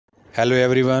Hello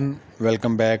everyone,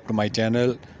 welcome back to my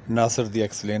channel Nasir the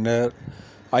Explainer.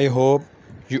 I hope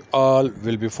you all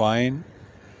will be fine.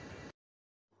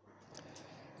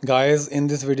 Guys, in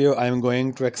this video I am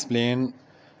going to explain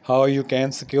how you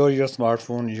can secure your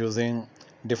smartphone using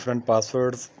different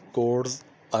passwords, codes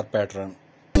or pattern.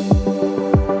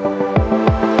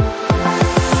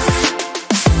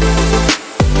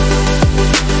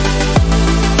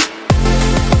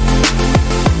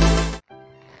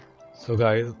 So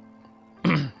guys,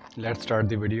 let's start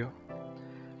the video.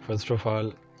 First of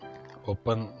all,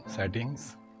 open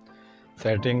settings.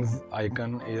 Settings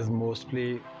icon is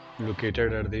mostly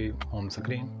located at the home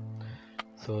screen.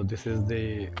 So this is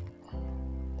the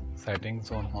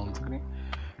settings on home screen.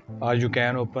 Or you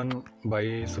can open by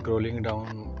scrolling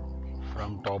down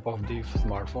from top of the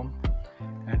smartphone,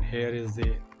 and here is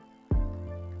the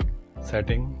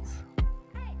settings.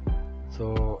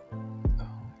 So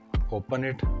open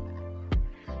it,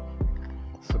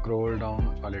 scroll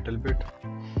down a little bit.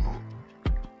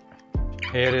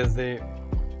 Here is the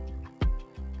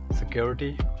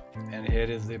security and here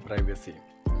is the privacy.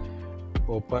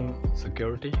 Open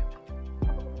security.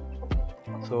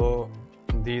 So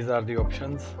these are the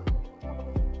options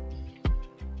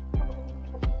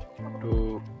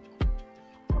to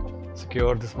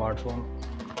secure the smartphone.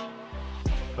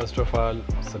 First of all,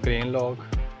 screen log.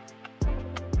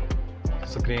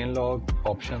 Screen log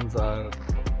options are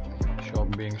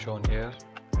being shown here.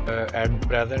 At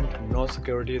present, no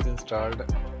security is installed.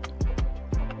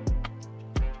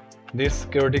 This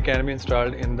security can be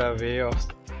installed in the way of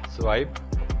swipe.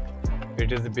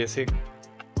 It is the basic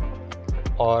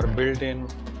or built-in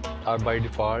or by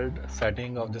default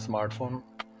setting of the smartphone,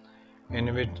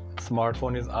 in which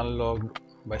smartphone is unlocked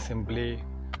by simply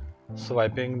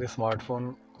swiping the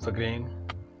smartphone screen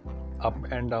up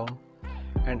and down.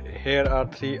 And here are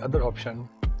three other options: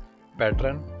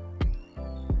 pattern,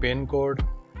 PIN code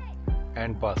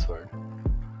and password.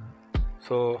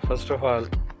 So first of all,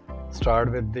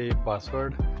 start with the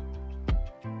password.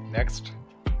 Next,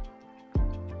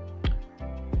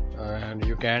 and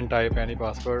you can type any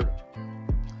password.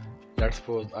 Let's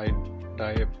suppose I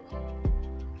type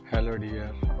hello dear.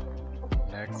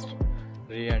 Next,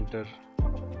 re-enter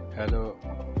hello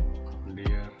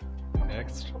dear.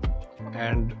 Next,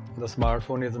 and the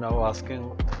smartphone is now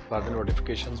asking for the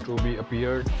notifications to be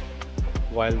appeared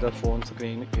while the phone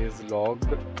screen is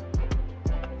logged.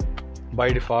 By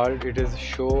default, it is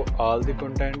show all the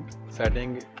content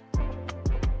setting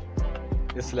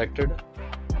is selected.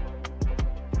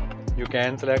 You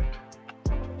can select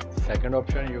second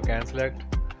option, you can select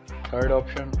third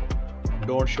option,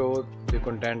 don't show the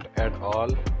content at all.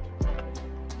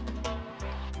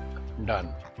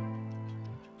 Done.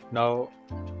 Now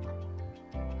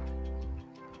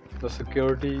the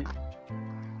security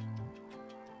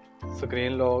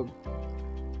screen log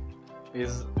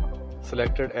is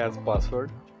selected as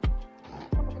password.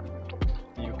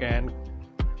 You can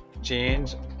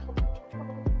change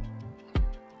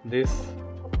this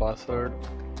password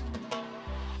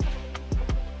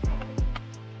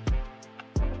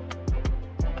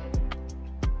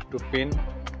to PIN.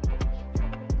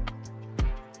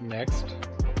 Next,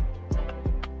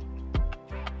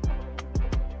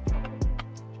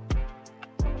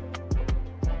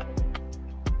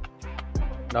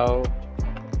 now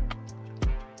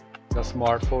the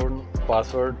smartphone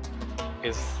password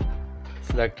is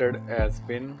selected as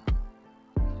PIN.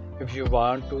 If you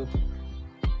want to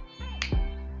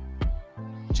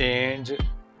change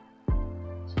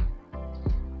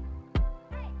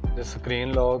the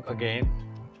screen log again,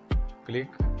 click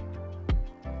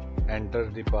enter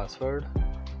the password.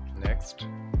 Next,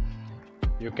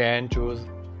 you can choose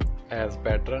as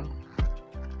pattern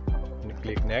and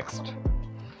click next.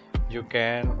 You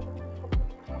can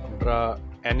draw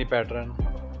any pattern.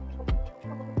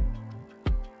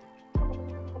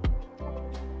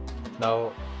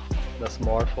 Now the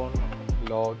smartphone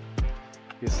log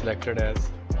is selected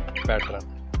as pattern.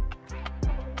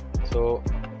 So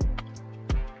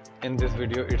in this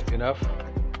video it's enough.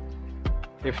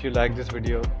 If you like this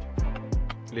video,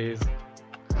 please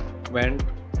comment,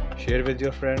 share with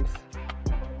your friends,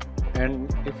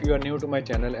 and if you are new to my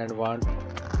channel and want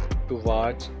to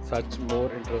watch such more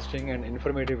interesting and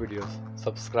informative videos,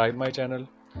 subscribe my channel,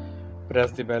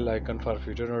 press the bell icon for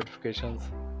future notifications.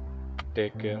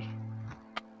 Take care.